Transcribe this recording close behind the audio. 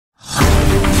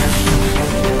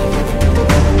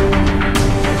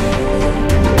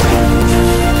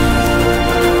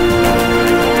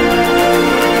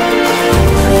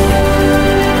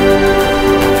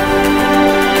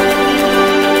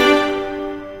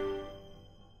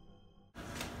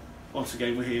once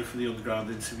again, we're here for the underground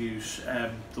interviews.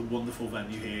 The wonderful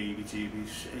venue here,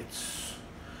 Jeebie's. It's,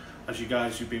 as you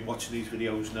guys who've been watching these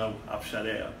videos know, I've said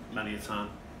it many a time.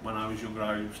 When I was younger,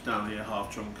 I was down here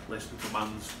half drunk, listening to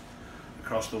bands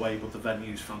across the way, but the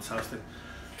venue's fantastic.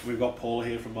 We've got Paula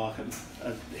here from marketing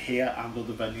here and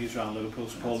other venues around Liverpool.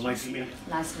 So Paula, nice to meet you.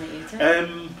 Nice to meet you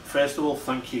too. First of all,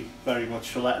 thank you very much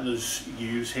for letting us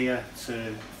use here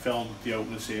to film the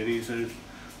opening series of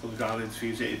underground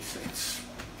interviews. It's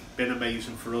been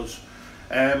amazing for us.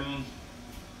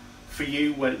 For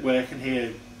you, working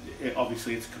here,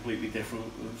 obviously it's a completely different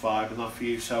vibe and that for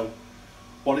you. So,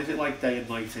 what is it like day and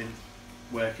night in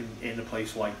working in a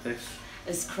place like this?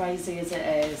 As crazy as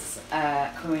it is,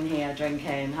 coming here,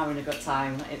 drinking, having a good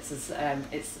time, it's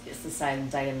the same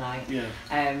day and night. Yeah.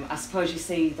 I suppose you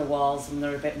see the walls and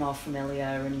they're a bit more familiar,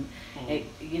 and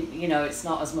you know, it's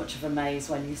not as much of a maze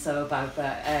when you're sober,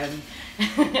 but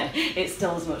it's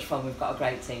still as much fun. We've got a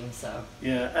great team, so.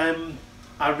 Yeah.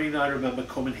 I remember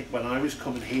when I was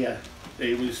coming here.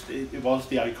 It was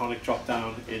the iconic drop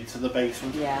down into the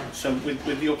basement. Yeah. So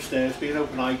with the upstairs being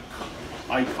open,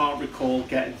 I can't recall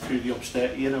getting through the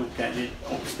upstairs, getting it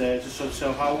upstairs.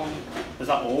 So how long has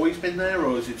that always been there,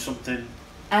 or is it something?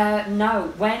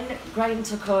 No, when Graham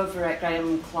took over at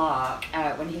Graham Clark,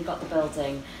 when he got the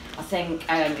building, I think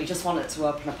he just wanted to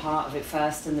open a part of it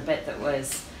first, and the bit that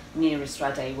was nearest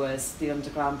ready was the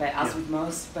underground bit. As with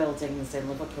most buildings in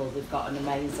Liverpool, they've got an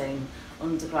amazing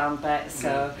underground bit.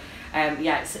 So.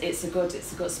 It's a good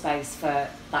space for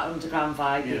that underground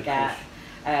vibe you get,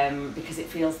 because it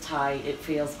feels tight, it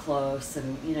feels close,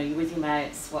 and you're with your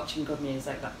mates watching good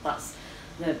music. That's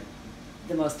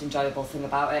the most enjoyable thing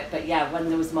about it. But yeah, when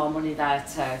there was more money there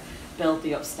to build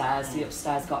the upstairs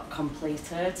got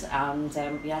completed and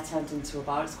turned into a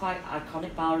bar. It's quite an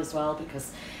iconic bar as well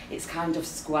because it's kind of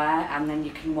square and then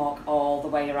you can walk all the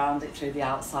way around it through the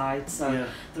outside, so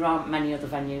there aren't many other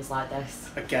venues like this.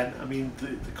 Again, I mean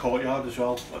the courtyard as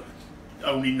well,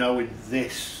 only knowing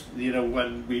this,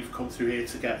 when we've come through here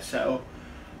to get set up,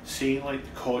 seeing like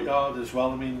the courtyard as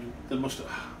well, I mean there must have,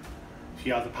 if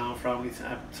you had £1 for how many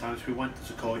times we went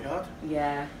to the courtyard.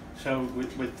 Yeah. So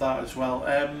with that as well,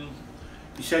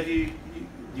 you said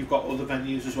you've got other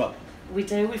venues as well? We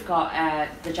do. We've got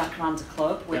the Jacaranda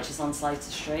Club, which is on Slater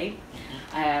Street,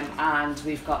 and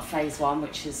we've got Phase 1,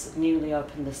 which is newly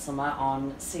opened this summer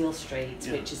on Seal Street,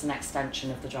 which is an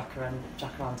extension of the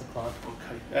Jacaranda Club.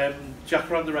 Okay.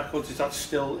 Jacaranda Records, is that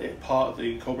still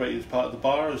incorporated as part of the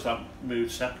bar, or is that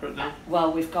moved separate now?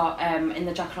 Well, we've got, in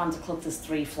the Jacaranda Club there's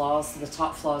 3 floors. So the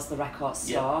top floor is the record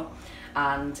store,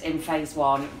 and in Phase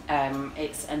 1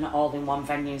 it's an all-in-one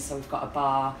venue, so we've got a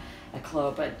bar, a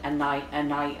club, a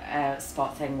night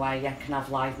spot thing where you can have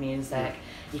live music.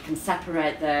 You can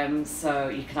separate them, so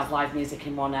you can have live music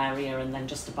in one area and then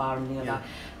just a bar in the other.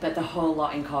 But the whole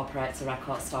lot incorporates a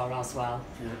record store as well.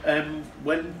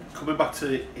 When coming back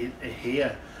to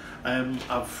here,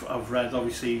 I've read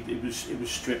obviously it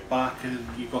was stripped back and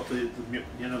you got the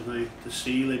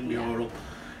ceiling mural,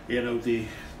 the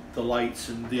lights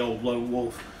and the old lone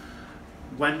wolf.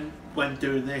 When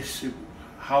doing this,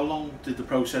 how long did the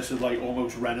process of like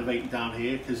almost renovating down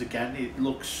here? Because again, it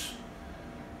looks,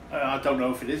 I don't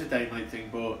know if it is a day and night thing,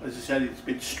 but as I said, it's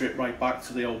been stripped right back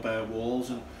to the old bare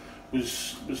walls. And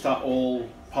was that all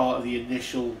part of the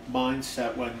initial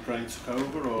mindset when Graham took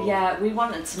over? Or? Yeah, we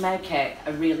wanted to make it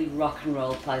a really rock and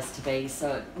roll place to be,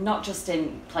 so not just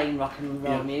in playing rock and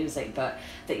roll music, but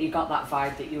that you got that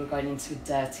vibe that you were going into a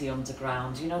dirty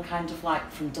underground, kind of like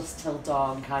from dusk till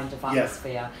dawn kind of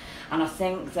atmosphere. And I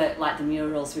think that like the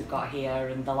murals we've got here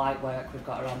and the light work we've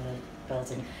got around the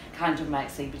building kind of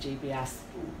makes CBGBS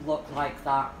look like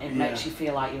that. It makes you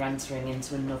feel like you're entering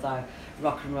into another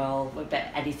rock and roll, a bit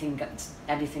anything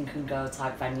can go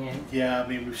type venue. Yeah, I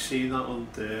mean we've seen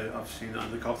that I've seen that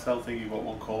on the cocktail thing. You've got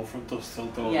one call from dusk till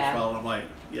dawn as well. I'm like,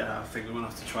 I think I'm gonna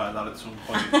have to try that at some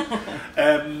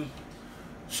point.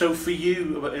 So for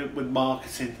you with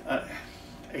marketing,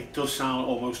 it does sound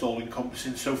almost all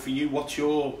encompassing. So for you, what's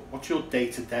your day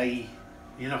to day?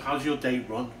 How's your day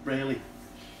run really?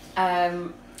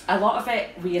 A lot of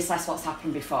it, we assess what's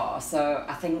happened before. So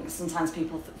I think sometimes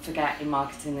people forget in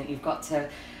marketing that you've got to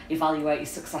evaluate your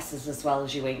successes as well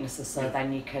as your weaknesses, so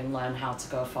then you can learn how to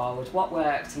go forward, what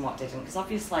worked and what didn't. Because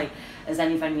obviously, as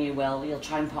any venue will, you'll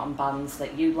try and put on bands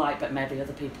that you like but maybe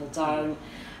other people don't.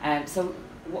 So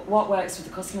what works with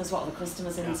the customers, what are the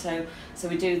customers into? So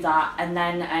we do that, and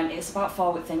then it's about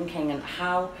forward thinking and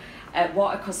how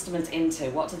what are customers into,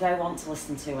 what do they want to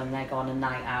listen to when they go on a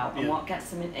night out, and what gets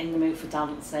them in the mood for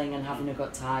dancing and having a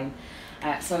good time.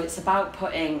 So it's about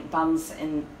putting bands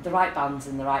in the right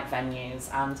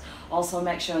venues, and also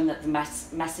make sure that the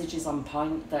message is on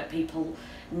point, that people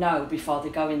know before they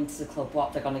go into the club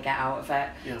what they're going to get out of it.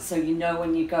 Yeah. So you know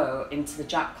when you go into the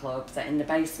Jack Club that in the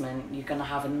basement you're going to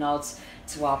have a nod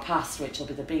to our past, which will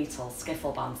be the Beatles,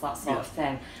 skiffle bands, that sort of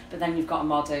thing. But then you've got a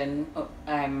modern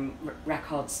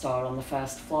record store on the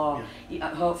first floor.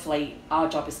 Yeah. Hopefully our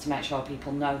job is to make sure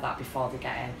people know that before they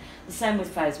get in. The same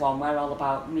with Phase 1, we're all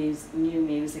about new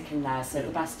music in there, so the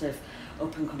best of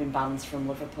up-and-coming bands from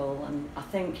Liverpool, and I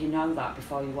think you know that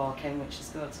before you walk in, which is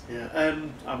good. Yeah,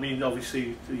 I mean,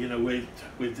 obviously, you know,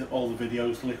 with all the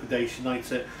videos, the liquidation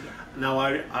nights, now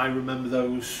I remember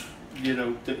those, you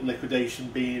know, the liquidation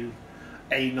being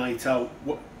a night out,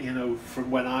 you know, from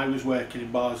when I was working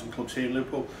in bars and clubs here in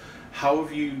Liverpool. How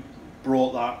have you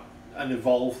brought that and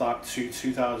evolved that to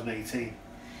 2018?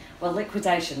 Well,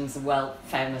 liquidation's a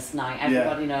famous night.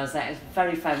 Everybody knows that. It's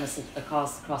very famous, of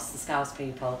course, across the Scouse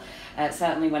people.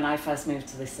 Certainly when I first moved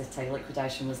to this city,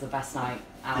 liquidation was the best night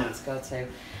out to go to.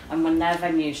 And when their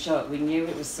venue shut, we knew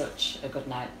it was such a good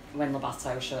night when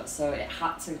Labato shut. So it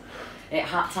had to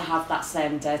have that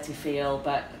same dirty feel,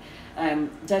 but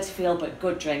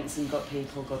good drinks and good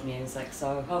people, good music.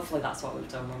 So hopefully that's what we've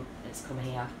done when it's come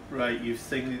here. Right, you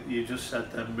just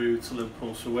said then moved to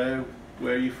Liverpool. So where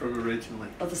are you from originally?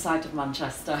 Other side of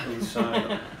Manchester. Other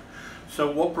side. So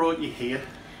what brought you here?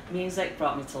 Music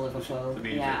brought me to Liverpool.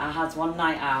 Yeah, I had one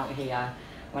night out here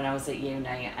when I was at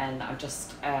uni, and I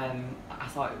just I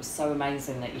thought it was so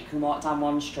amazing that you can walk down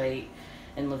one street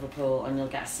in Liverpool and you'll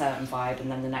get a certain vibe,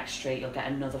 and then the next street you'll get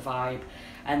another vibe,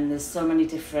 and there's so many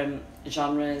different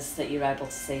genres that you're able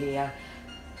to see here.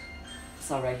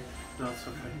 Sorry. No, it's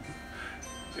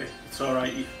okay. It's all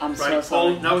right. I'm so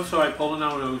sorry. No, it's all right. Paula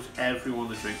now knows everyone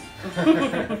is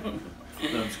drinking.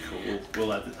 That's cool.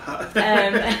 We'll edit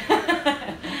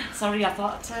that. Sorry, I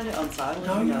thought I'd turn it on silent.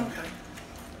 No, you're okay.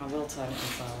 I will turn it on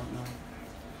silent now.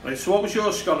 Right, so what was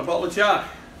yours, Scott? A bottle of Jack?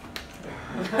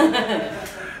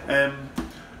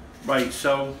 Right,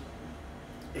 so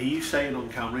are you saying on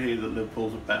camera here that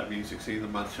Liverpool's a better music scene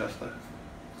than Manchester?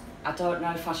 I don't know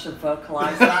if I should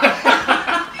vocalise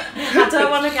that. I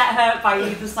don't want to get hurt by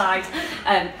either side.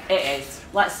 It is.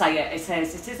 Let's say it. It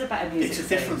is. It is a better music scene.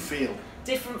 It's a different feel.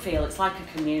 Different feel. It's like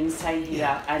a community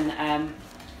here, and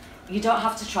you don't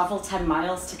have to travel 10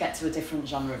 miles to get to a different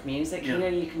genre of music. Here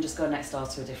you can just go next door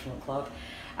to a different club,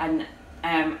 and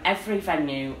every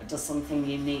venue does something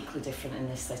uniquely different in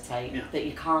this city that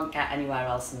you can't get anywhere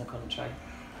else in the country.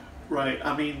 Right.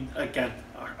 I mean, again,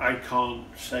 I can't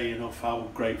say enough how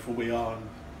grateful we are, and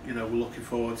you know, we're looking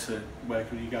forward to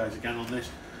working with you guys again on this.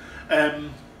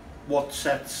 What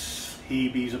sets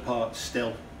Heebie's apart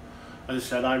still? As I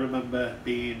said, I remember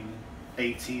being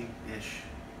 18-ish,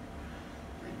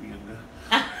 maybe younger,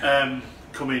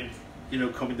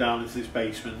 coming down into this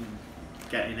basement, and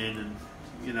getting in, and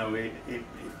you know, it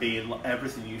being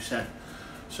everything you said.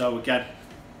 So again,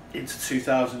 into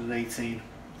 2018,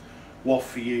 what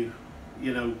for you,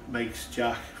 you know, makes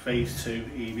Jack Phase 2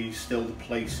 Heebie still the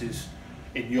places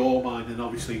in your mind, and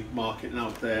obviously marketing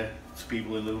out there to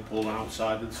people in Liverpool and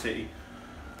outside of the city?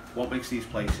 What makes these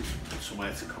places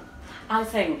somewhere to come? I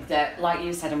think that, like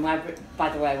you said, and by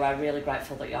the way, we're really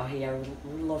grateful that you're here.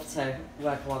 We'd love to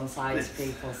work alongside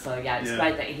people, so yeah, it's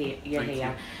great that you're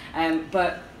here.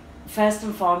 But first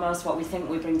and foremost, what we think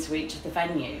we bring to each of the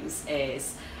venues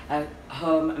is a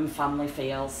home and family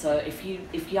feel. So if you're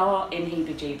in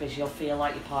Heebie Jeebies, you'll feel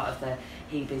like you're part of the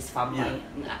Heebie's family.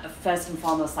 First and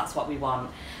foremost, that's what we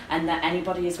want, and that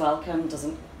anybody is welcome.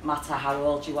 Doesn't matter how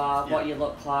old you are, what you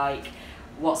look like,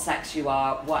 what sex you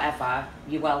are, whatever,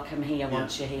 you're welcome here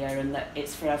once you're here, and that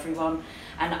it's for everyone.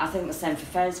 And I think the same for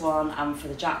Phase 1 and for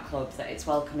the Jack Club, that it's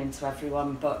welcoming to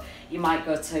everyone, but you might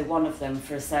go to one of them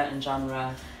for a certain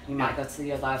genre, you might go to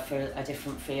the other for a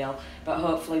different feel, but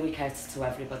hopefully we cater to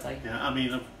everybody. Yeah, I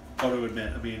mean, I've got to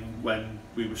admit, when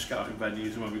we were scouting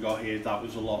venues and when we got here, that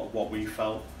was a lot of what we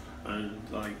felt. And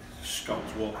like,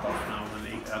 Scott's walked off now,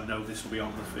 and I know this will be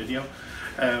on the video,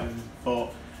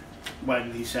 but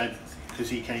when he said, because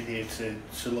he came here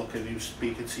to look, and he was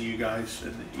speaking to you guys,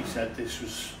 and he said this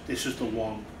was the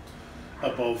one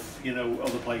above, you know,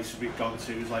 other places we've gone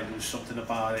to. It was like there was something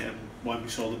about it, and when we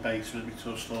saw the basement, we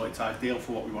just thought it's ideal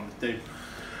for what we want to do.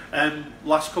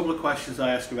 Last couple of questions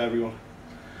I ask of everyone.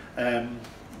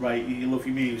 Right, you love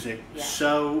your music,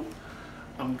 so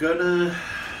I'm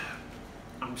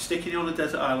sticking you on a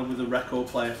desert island with a record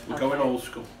player. We're going old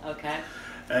school. Okay.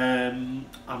 I'm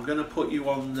gonna put you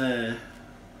on there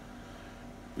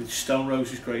with Stone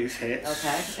Roses' greatest hits.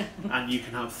 Okay. And you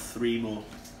can have 3 more.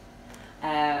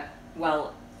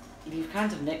 Well, You've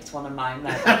kind of nicked one of mine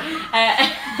there.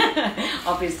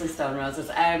 Obviously Stone Roses.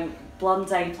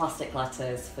 Blondie plastic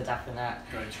letters for definite.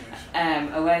 Great choice.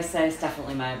 Oasis,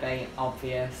 definitely maybe,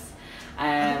 obvious.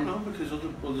 I don't know, because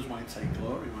others might take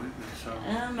Glory, might they?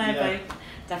 So, maybe. Yeah.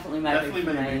 Definitely maybe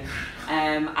for me.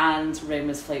 And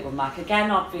Rumours Fleetwood Mac.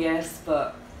 Again, obvious,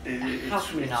 but how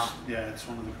can we not? Yeah, it's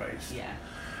one of the greatest. Yeah.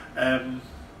 And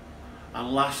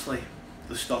lastly,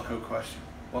 the Stocko question.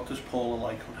 What does Paula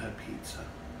like on her pizza?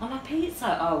 On a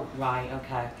pizza? Oh, right,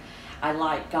 okay. I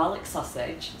like garlic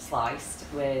sausage sliced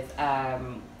with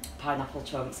pineapple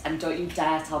chunks. And don't you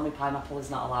dare tell me pineapple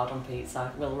is not allowed on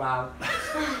pizza. We'll row.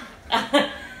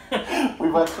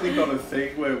 We've actually got a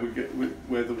thing where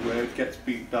where the word gets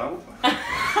beat down.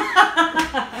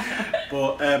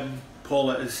 But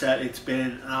Paula has said it's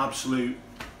been an absolute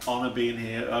honour being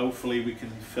here. Hopefully we can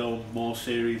film more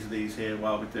series of these here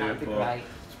while we do That'd it. Be great.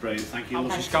 It's brilliant. Thank you.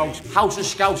 Okay. Scouse. House of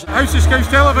Scouse. House of Scouse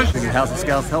Television. House of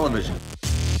Scouse Television.